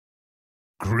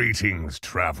Greetings,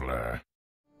 traveler.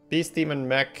 Beast Demon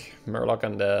Mech, Murloc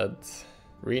Undead,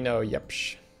 Reno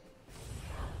Yepsh.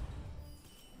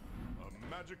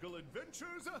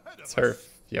 Surf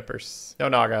Yeppers. No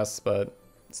Nagas, but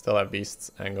still have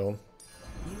Beasts angle.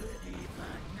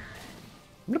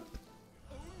 Bloop.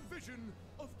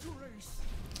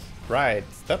 Right,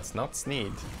 that's not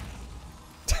Sneed.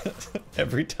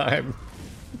 Every time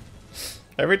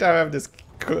I have this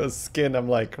skin, I'm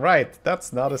like, right,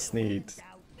 that's not a Sneed.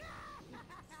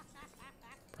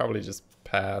 Probably just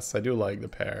pass. I do like the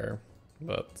pair,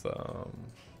 but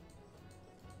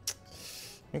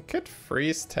it could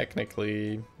freeze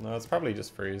technically. No, it's probably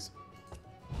just freeze.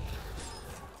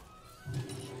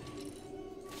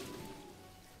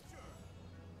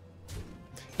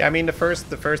 Yeah, I mean the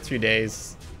first few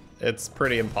days, it's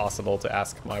pretty impossible to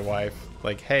ask my wife,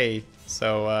 like, hey,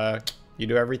 so you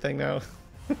do everything now?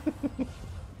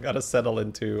 Gotta settle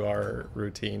into our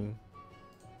routine.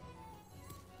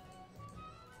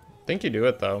 I think you do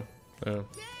it though, yeah.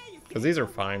 Because these are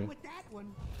fine.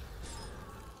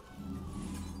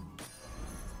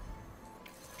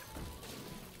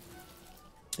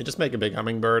 You just make a big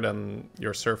hummingbird and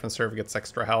your surf and surf gets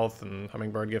extra health and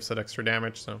hummingbird gives it extra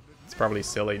damage, so it's probably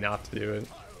silly not to do it.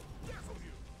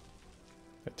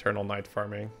 Eternal night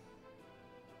farming.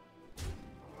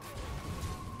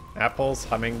 Apples,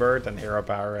 hummingbird, and hero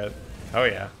power it. Oh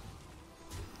yeah.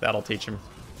 That'll teach him.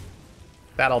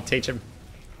 That'll teach him.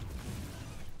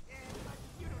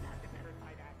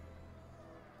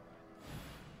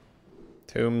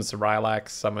 Tombs, Rylac,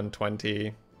 summon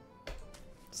 20.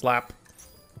 Slap.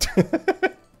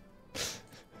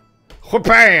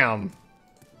 Wha-bam!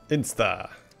 Insta.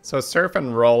 So surf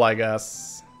and roll, I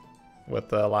guess, with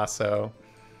the lasso.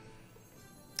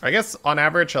 I guess on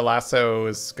average a lasso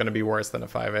is going to be worse than a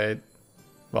 5/8.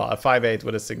 Well, a 5/8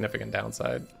 with a significant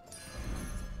downside.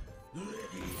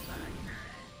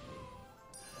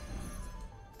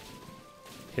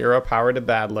 Hero power to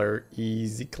battler.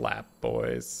 Easy clap,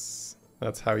 boys.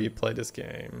 That's how you play this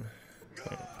game.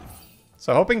 Okay.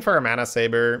 So hoping for a mana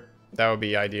saber, that would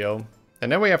be ideal.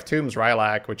 And then we have Tombs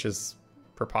Rylac, which is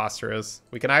preposterous.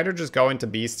 We can either just go into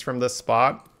Beasts from this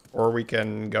spot, or we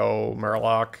can go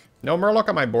Murloc. No Murloc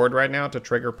on my board right now to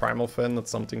trigger Primal Fin. That's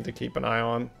something to keep an eye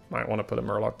on. Might want to put a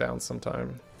Murloc down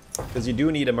sometime. Because you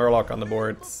do need a Murloc on the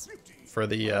board for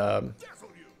the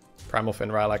Primal Fin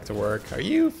Rylac to work. Are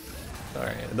you?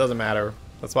 Alright, it doesn't matter.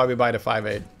 That's why we buy the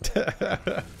 5/8.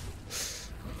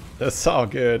 That's all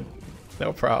good.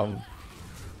 No problem.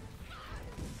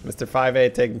 Mr.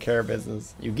 5/8 taking care of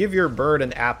business. You give your bird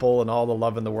an apple and all the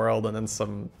love in the world, and then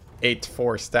some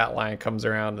 8/4 stat line comes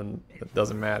around and it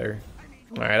doesn't matter.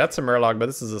 Alright, that's a Murloc, but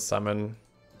this is a summon.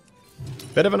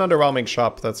 Bit of an underwhelming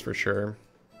shop, that's for sure.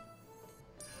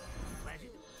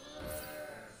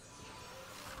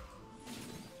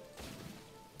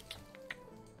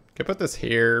 Could put this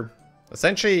here.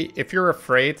 Essentially, if you're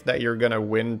afraid that you're gonna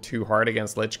win too hard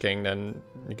against Lich King, then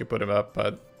you could put him up,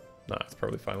 but nah, it's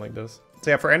probably fine like this.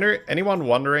 So yeah, for anyone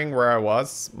wondering where I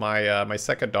was, my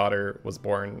second daughter was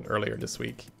born earlier this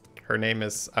week. Her name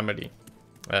is Amelie,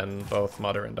 and both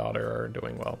mother and daughter are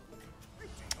doing well.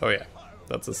 Oh yeah,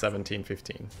 that's a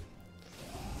 17-15.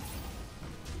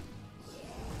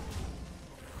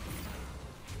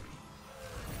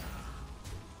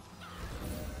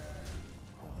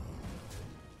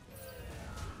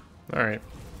 Alright.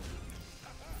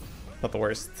 Not the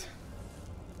worst.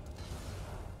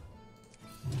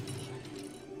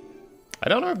 I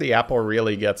don't know if the apple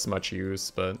really gets much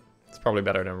use, but it's probably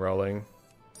better than rolling.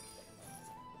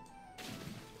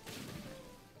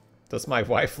 Does my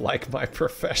wife like my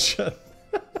profession?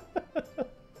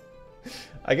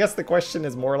 I guess the question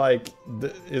is more like,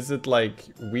 is it like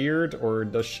weird, or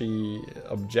does she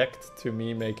object to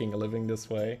me making a living this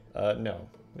way? No.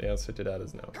 The answer to that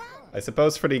is no. I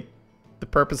suppose for the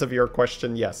purpose of your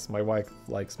question, yes, my wife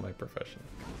likes my profession.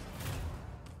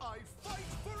 I fight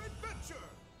for adventure.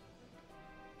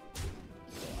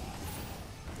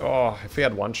 Oh, if we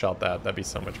had one-shot that'd be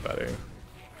so much better.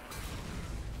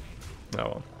 Oh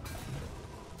well.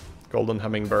 Golden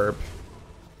Hummingbird.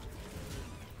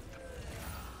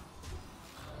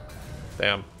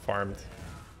 Damn, farmed.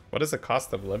 What is the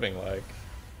cost of living like?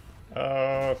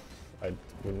 I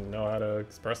wouldn't know how to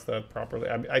express that properly.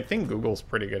 I think Google's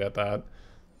pretty good at that,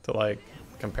 to like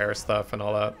compare stuff and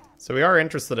all that. So we are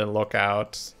interested in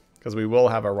Lookout, because we will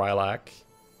have a Rylac.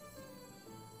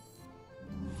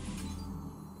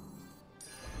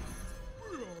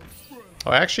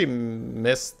 Oh, I actually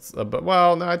missed a bit.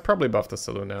 Well, no, I'd probably buff the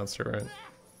Saloon Dancer, right?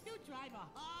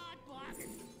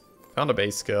 Found a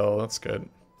base skill, that's good.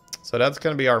 So that's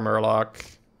gonna be our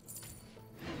Murloc.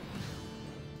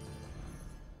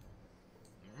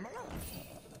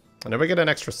 And then we get an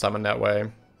extra summon that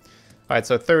way. Alright,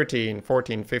 so 13,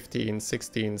 14, 15,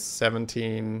 16,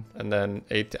 17, and then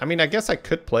 18. I mean, I guess I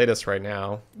could play this right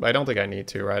now, but I don't think I need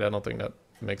to, right? I don't think that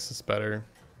makes this better.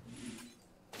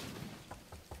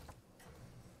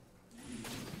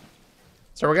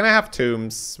 So we're gonna have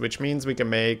tombs, which means we can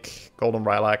make Golden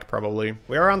Rylac probably.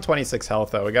 We are on 26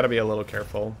 health though, we gotta be a little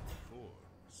careful.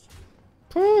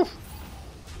 Whew.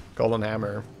 Golden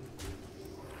Hammer.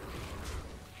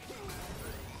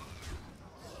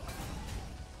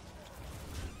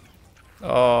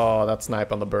 Oh, that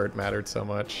snipe on the bird mattered so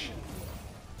much.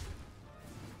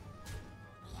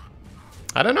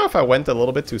 I don't know if I went a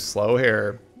little bit too slow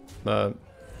here. We're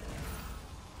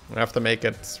gonna have to make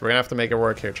it. We're gonna have to make it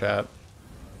work here, chat.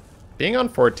 Being on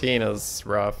 14 is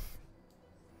rough.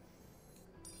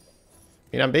 I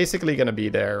mean, I'm basically gonna be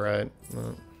there, right?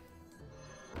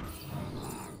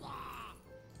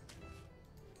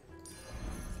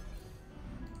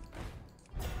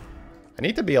 I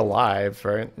need to be alive,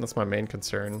 right? That's my main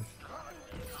concern.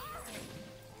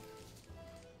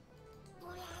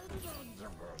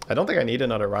 I don't think I need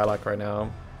another Rylac right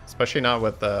now. Especially not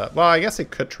with the... Well, I guess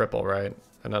it could triple, right?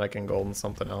 And then I can golden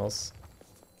something else.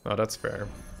 Oh, that's fair.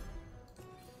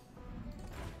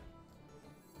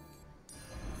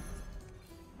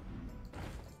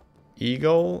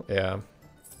 Eagle? Yeah.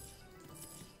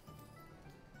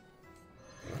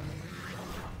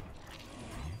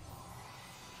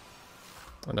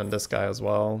 And then this guy as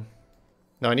well.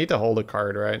 No, I need to hold a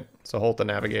card, right? So hold the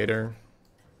Navigator.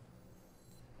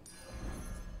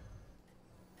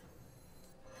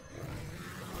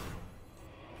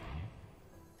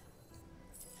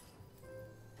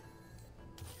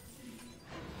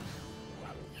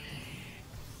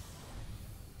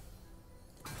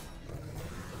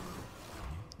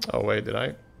 Oh wait, did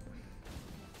I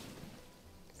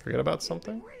forget about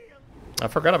something? I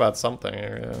forgot about something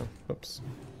here, yeah. Oops.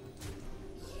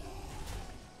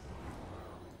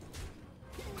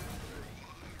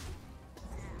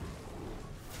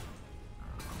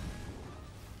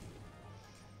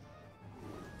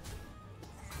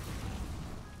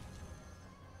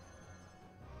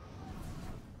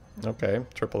 Okay,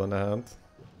 triple in the hand.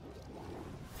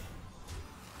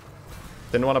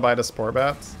 Didn't want to buy the Spore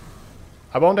Bat.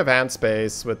 I won't have hand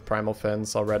space with Primal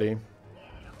Fins already.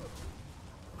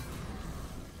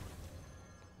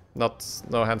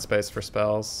 No hand space for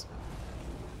spells.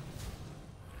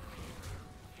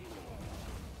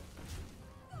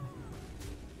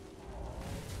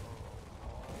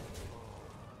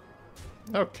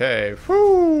 Okay,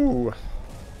 whoo!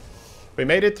 We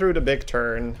made it through the big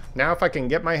turn. Now if I can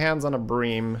get my hands on a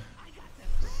Bream,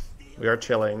 we are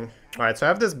chilling. Alright, so I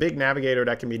have this big Navigator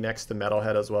that can be next to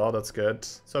Metalhead as well. That's good.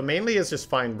 So mainly it's just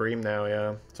find Bream now,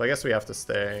 yeah. So I guess we have to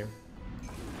stay.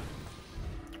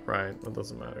 Right, that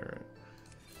doesn't matter.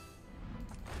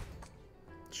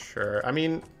 Sure. I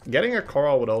mean, getting a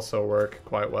Coral would also work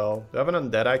quite well. Do I have an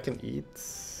Undead I can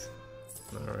eat?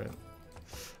 Alright.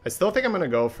 I still think I'm going to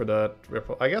go for the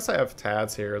Ripple. I guess I have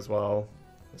Tads here as well.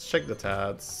 Let's check the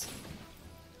Tads.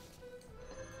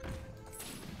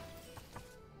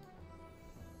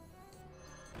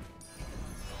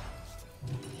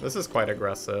 This is quite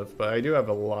aggressive, but I do have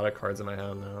a lot of cards in my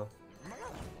hand now.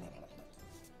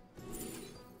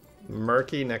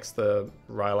 Murky next to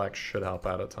Rylac should help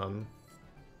out a ton.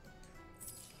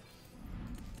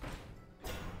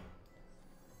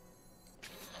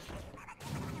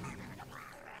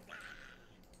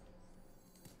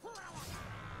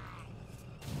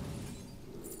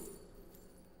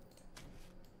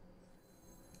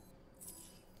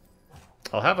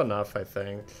 I'll have enough, I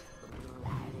think.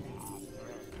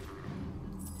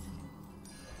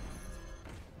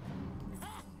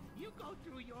 You go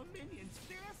through your minions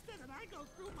faster than I go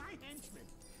through my henchmen,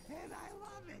 and I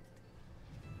love it.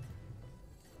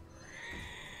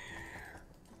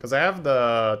 Because I have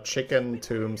the chicken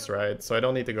tombs, right? So I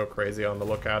don't need to go crazy on the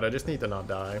lookout. I just need to not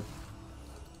die.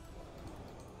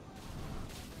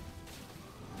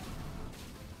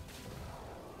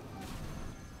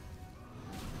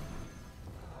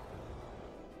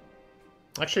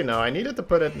 Actually, no, I needed to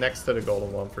put it next to the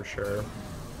golden one for sure.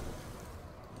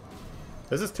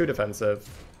 This is too defensive.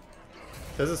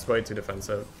 This is way too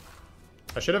defensive.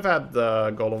 I should have had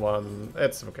the golden one.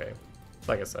 It's okay.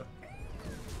 Like I said.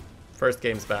 First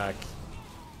game's back.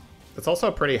 It's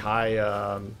also pretty high.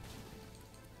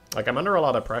 Like, I'm under a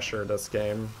lot of pressure this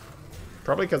game.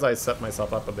 Probably because I set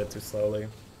myself up a bit too slowly.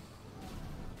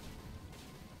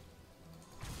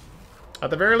 At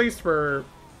the very least, we're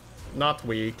not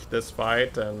weak this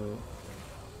fight, and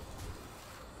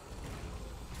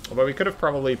but we could have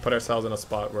probably put ourselves in a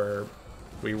spot where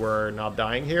we were not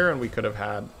dying here, and we could have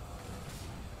had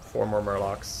 4 more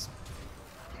Murlocs.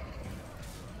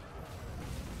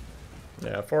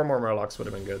 Yeah, 4 more Murlocs would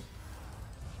have been good.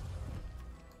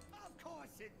 Of course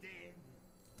it did.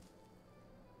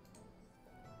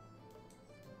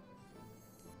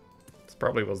 This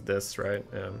probably was this, right?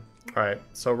 Yeah. Alright,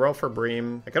 so roll for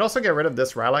Bream. I could also get rid of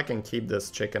this Rylac and keep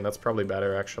this chicken. That's probably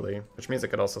better, actually. Which means I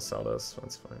could also sell this.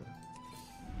 That's fine.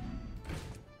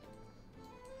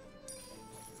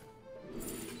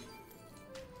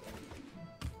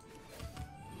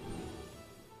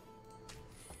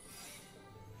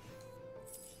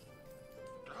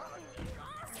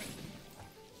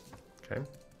 Okay.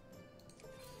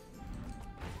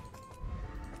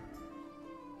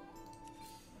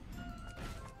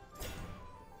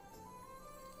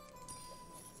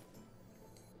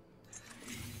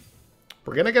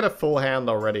 We're gonna get a full hand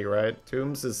already, right?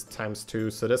 Tombs is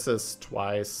 ×2, so this is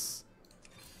twice.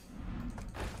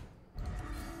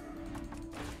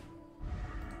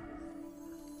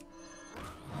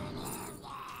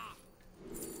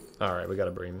 Alright, we got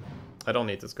a Bream. I don't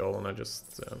need this golem, I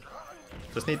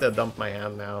just need to dump my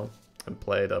hand now and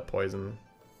play the poison.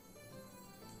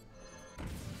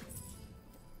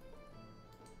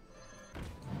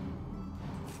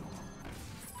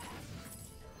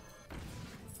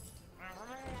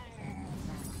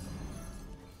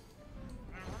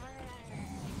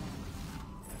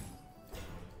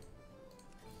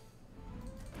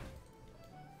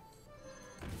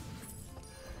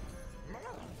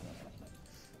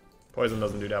 Poison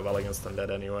doesn't do that well against undead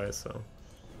anyway, so.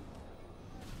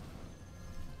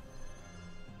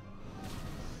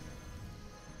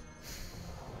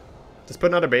 Just put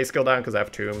another base skill down because I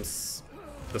have tombs.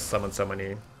 Just summon so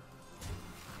many.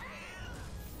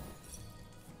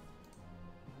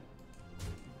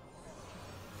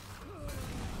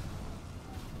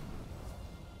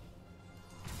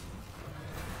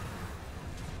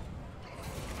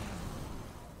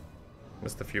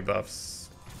 Missed a few buffs.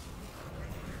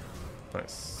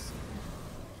 Nice.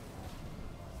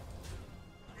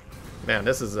 Man,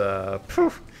 this is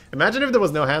imagine if there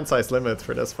was no hand size limit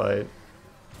for this fight.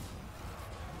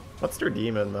 What's their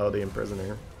demon though, the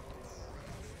Imprisoner?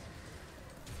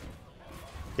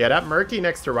 Yeah, that Murky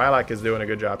next to Rylac is doing a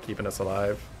good job keeping us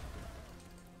alive.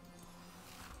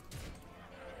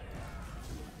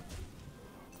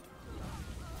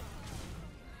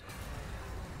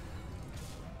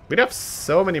 We'd have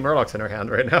so many Murlocs in our hand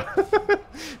right now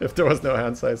if there was no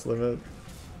hand size limit.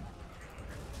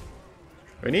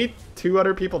 We need 2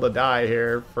 other people to die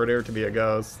here for there to be a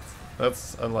ghost.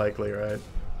 That's unlikely, right?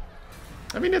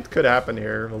 I mean, it could happen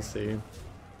here. We'll see.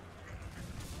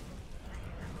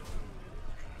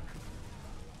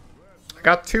 I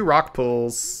got 2 rock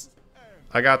pools.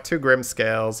 I got 2 Grim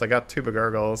Scales. I got 2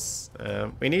 Begurgles.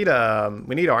 We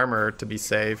need armor to be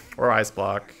safe, or ice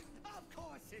block.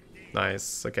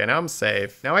 Nice. Okay, now I'm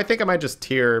safe. Now I think I might just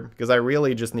tier, because I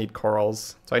really just need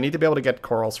corals. So I need to be able to get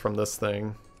corals from this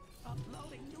thing.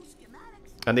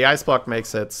 And the ice block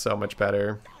makes it so much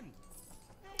better.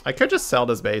 I could just sell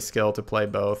this base skill to play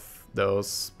both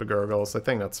those Begurgles. I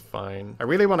think that's fine. I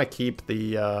really want to keep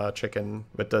the chicken.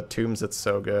 With the tombs, it's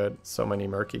so good. So many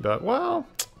murky, but, well,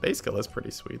 base skill is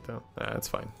pretty sweet, though. Nah, it's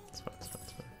fine. It's fine, it's fine,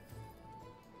 it's fine.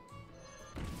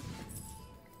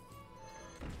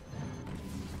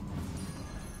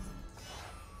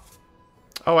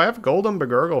 Oh, I have Golden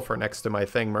Begurgle for next to my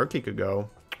thing. Murky could go.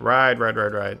 Right.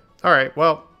 Alright,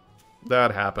 well,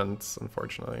 that happened,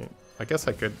 unfortunately. I guess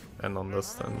I could end on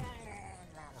this then.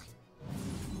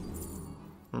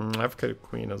 I've killed a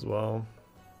queen as well.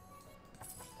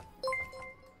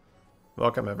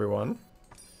 Welcome, everyone.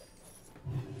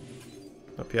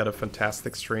 Hope you had a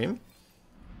fantastic stream.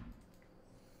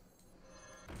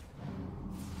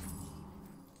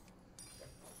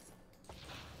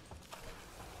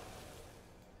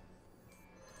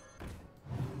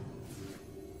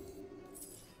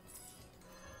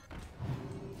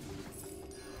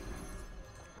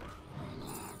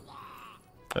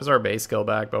 There's our base skill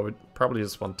back, but we probably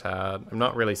just want Tad. I'm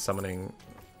not really summoning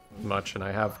much, and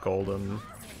I have Golden. Am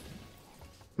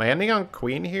I ending on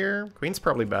Queen here? Queen's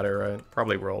probably better, right?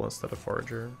 Probably roll instead of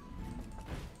Forager.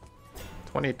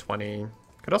 2020.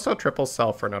 Could also triple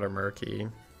sell for another Murky.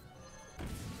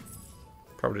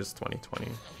 Probably just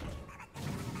 2020.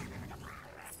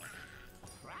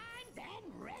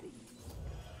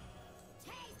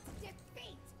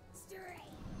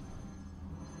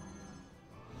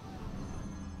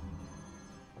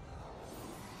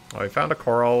 Oh, we found a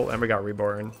coral and we got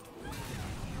reborn.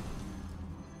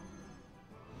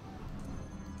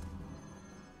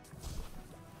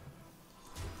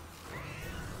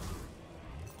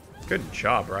 Good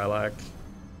job, Rylac.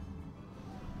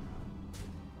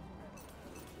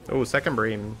 Oh, second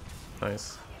Bream.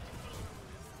 Nice.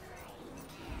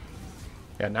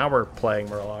 Yeah, now we're playing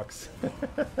Murlocs.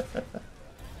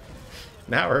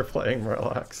 Now we're playing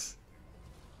Murlocs.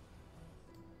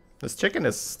 This chicken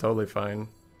is totally fine.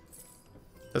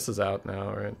 This is out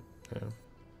now, right? Yeah.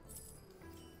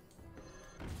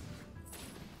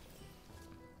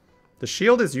 The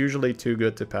shield is usually too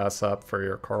good to pass up for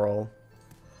your coral.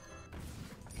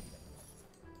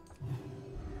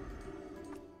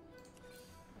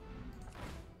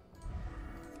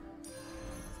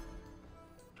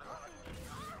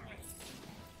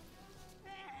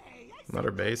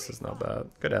 Another base is not bad.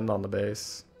 Good end on the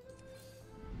base.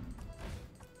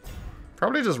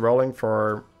 Probably just rolling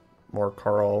for more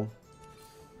coral.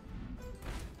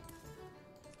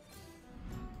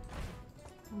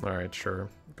 Alright, sure.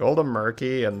 Golden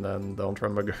Murky and then don't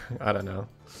remember. I don't know.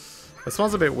 This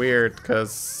one's a bit weird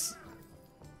because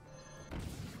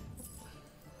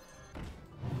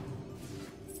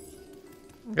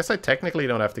I guess I technically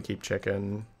don't have to keep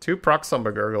chicken. 2 procs on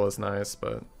Bagurgle is nice,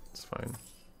 but it's fine.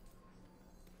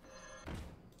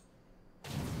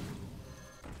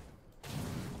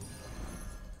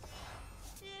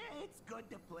 It's good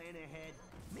to plan ahead.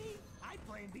 Me, I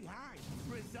plan behind.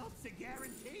 Results are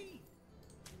guaranteed.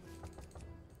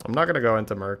 I'm not gonna go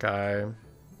into Murkai,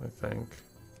 I think.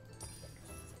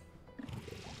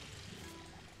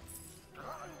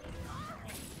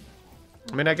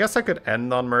 I mean, I guess I could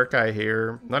end on Murkai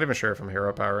here. Not even sure if I'm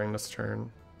hero powering this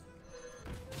turn.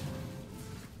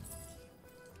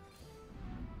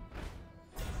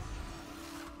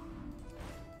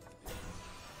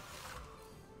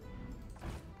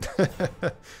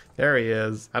 There he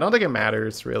is. I don't think it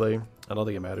matters, really. I don't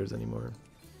think it matters anymore.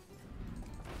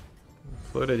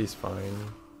 Fluidity's fine.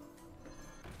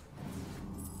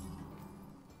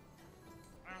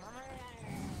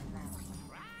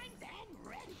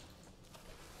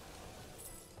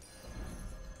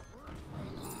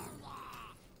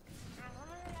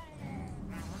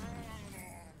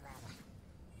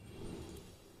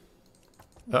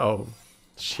 Uh-oh.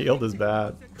 Shield is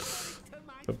bad.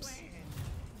 Oops.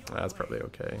 That's probably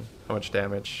okay. How much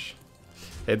damage?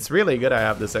 It's really good I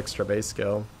have this extra base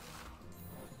skill.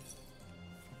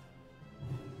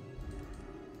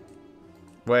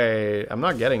 Wait, I'm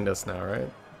not getting this now, right?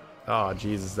 Oh,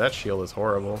 Jesus, that shield is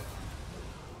horrible.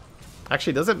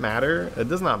 Actually, does it matter? It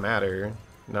does not matter.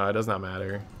 No, it does not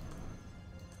matter.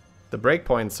 The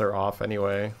breakpoints are off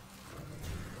anyway.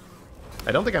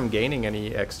 I don't think I'm gaining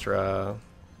any extra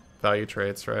value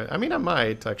traits, right? I mean, I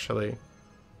might, actually.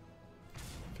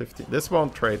 50. This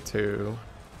won't trade too.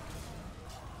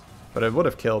 But it would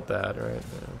have killed that, right?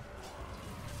 Yeah.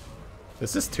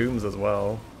 This is tombs as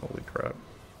well. Holy crap.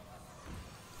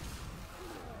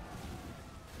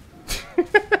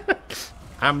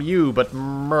 I'm you, but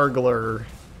Murgler.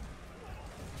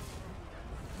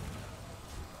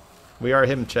 We are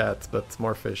him, chat, but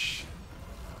more fish.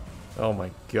 Oh my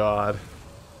god.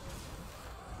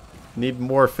 Need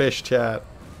more fish, chat.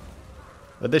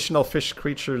 Additional fish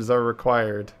creatures are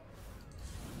required.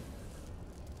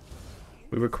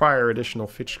 We require additional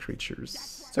fish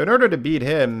creatures. So in order to beat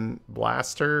him,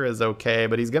 Blaster is okay,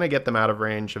 but he's gonna get them out of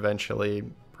range eventually.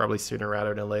 Probably sooner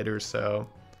rather than later, so...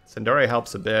 Sandori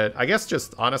helps a bit. I guess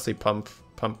just honestly pump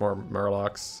more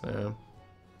Murlocs. Yeah.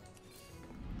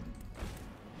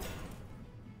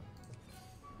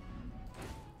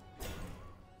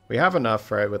 We have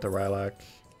enough, right, with the Rylac.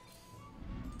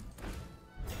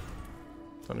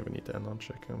 Don't even need to end on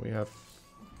chicken. We have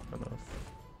enough.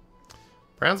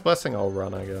 Brand's Blessing, I'll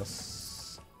run, I guess.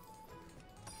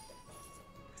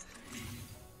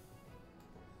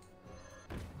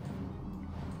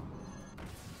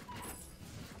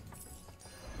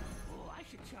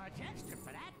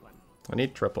 I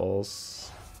need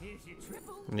triples.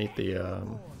 I need the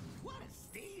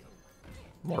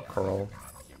more coral.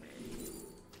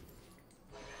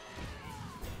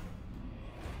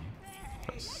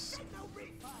 Nice.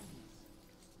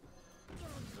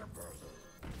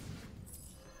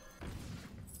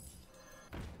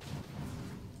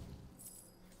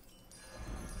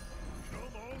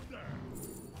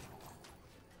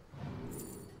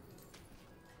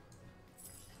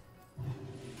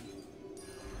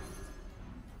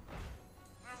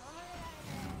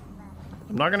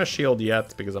 I'm not gonna shield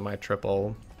yet because of my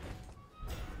triple.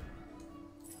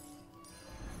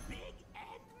 Big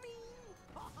and mean.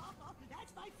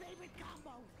 That's my favorite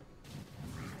combo.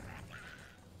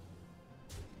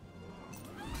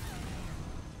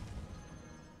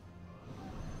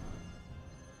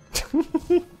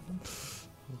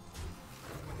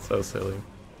 So silly.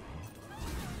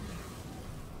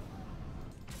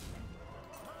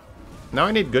 Now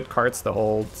I need good cards to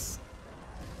hold.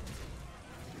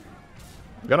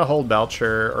 I'm gonna hold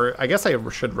Belcher, or I guess I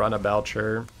should run a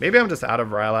Belcher. Maybe I'm just out of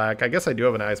Rylac. I guess I do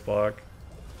have an Ice Block.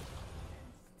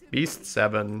 Beast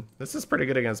 7. This is pretty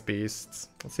good against Beasts.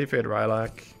 Let's see if we had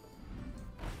Rylac.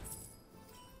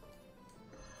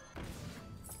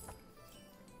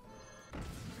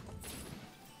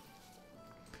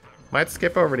 Might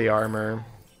skip over the armor.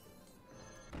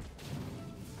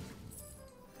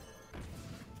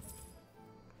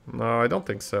 No, I don't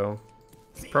think so.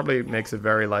 Probably makes it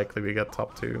very likely we get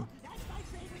top 2.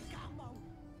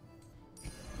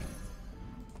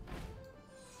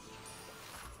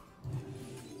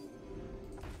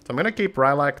 So I'm gonna keep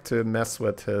Rylac to mess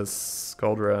with his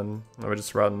gold run. I would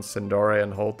just run Sindore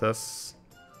and hold this.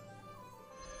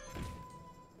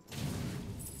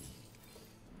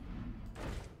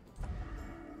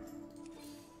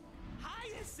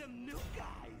 Hire some new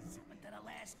guys to the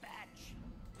last batch.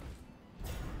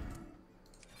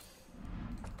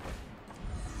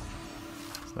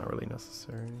 It's not really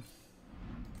necessary.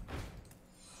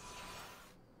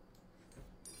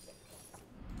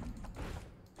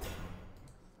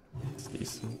 It's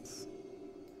decent.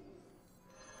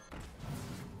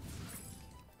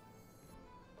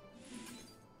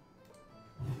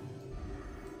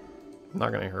 I'm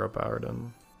not gonna hero power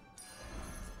them.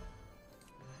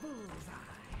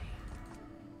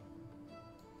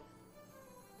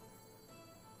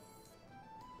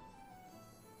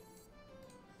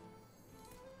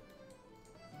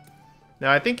 No,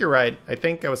 I think you're right. I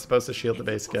think I was supposed to shield the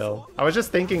base skill. I was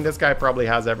just thinking this guy probably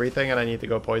has everything and I need to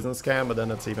go poison scam, but then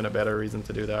it's even a better reason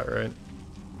to do that, right?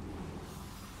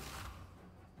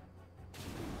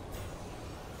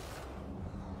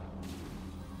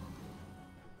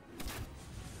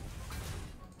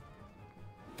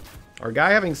 Our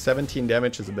guy having 17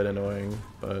 damage is a bit annoying,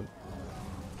 but...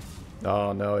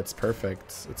 Oh no, it's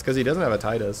perfect. It's because he doesn't have a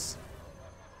Titus.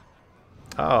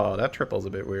 Oh, that triple's a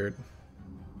bit weird.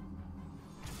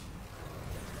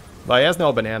 But he has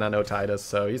no banana, no Titus,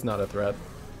 so he's not a threat.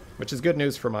 Which is good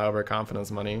news for my overconfidence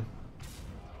money.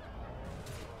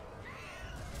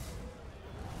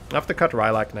 I have to cut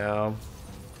Rylac now.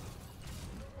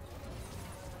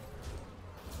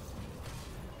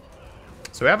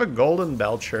 So we have a golden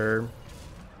Belcher.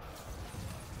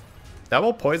 That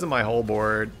will poison my whole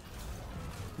board,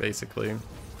 basically.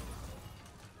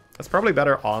 That's probably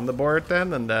better on the board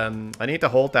then, and then I need to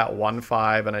hold that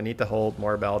 1/5 and I need to hold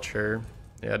more Belcher.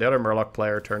 Yeah, the other Murloc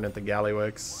player turned into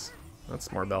Gallywix.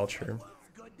 That's more Belcher. It's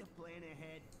good to plan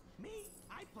ahead. Me,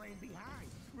 I plan behind.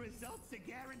 Results are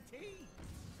guaranteed.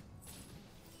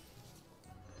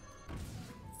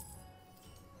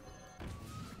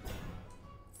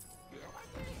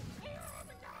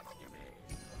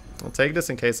 I'll take this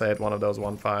in case I had one of those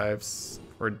 1/5s.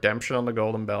 Redemption on the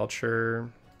golden Belcher.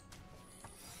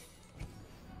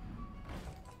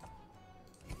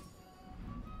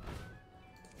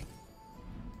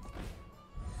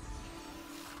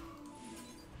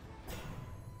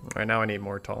 Right now I need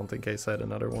more taunt in case I had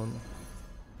another one.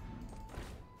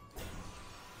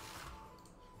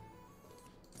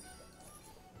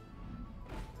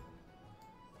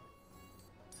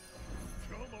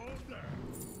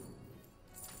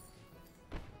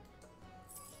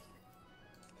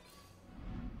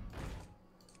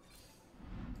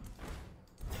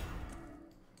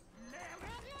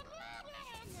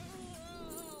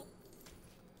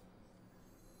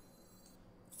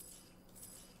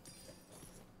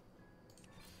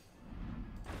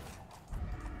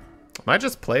 Might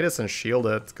just play this and shield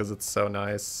it because it's so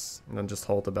nice, and then just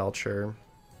hold the Belcher.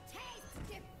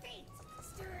 Defeat,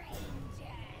 stranger.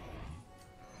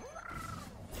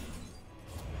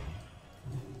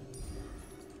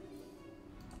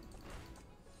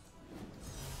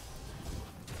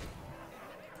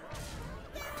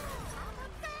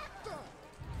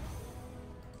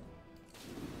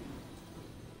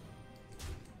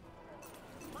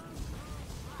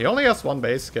 He only has one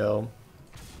base skill.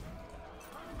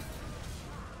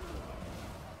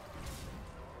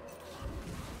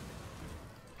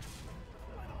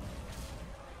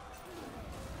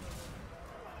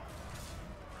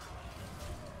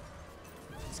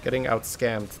 Getting out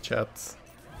scammed, chat.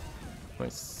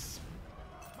 Nice.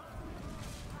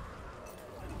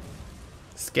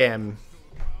 Scam.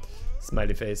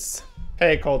 Smiley face.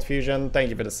 Hey, Cold Fusion.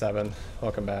 Thank you for the 7.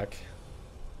 Welcome back.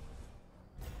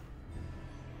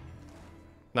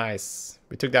 Nice.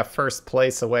 We took that first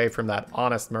place away from that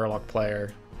honest Murloc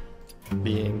player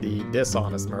being the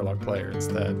dishonest Murloc player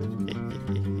instead.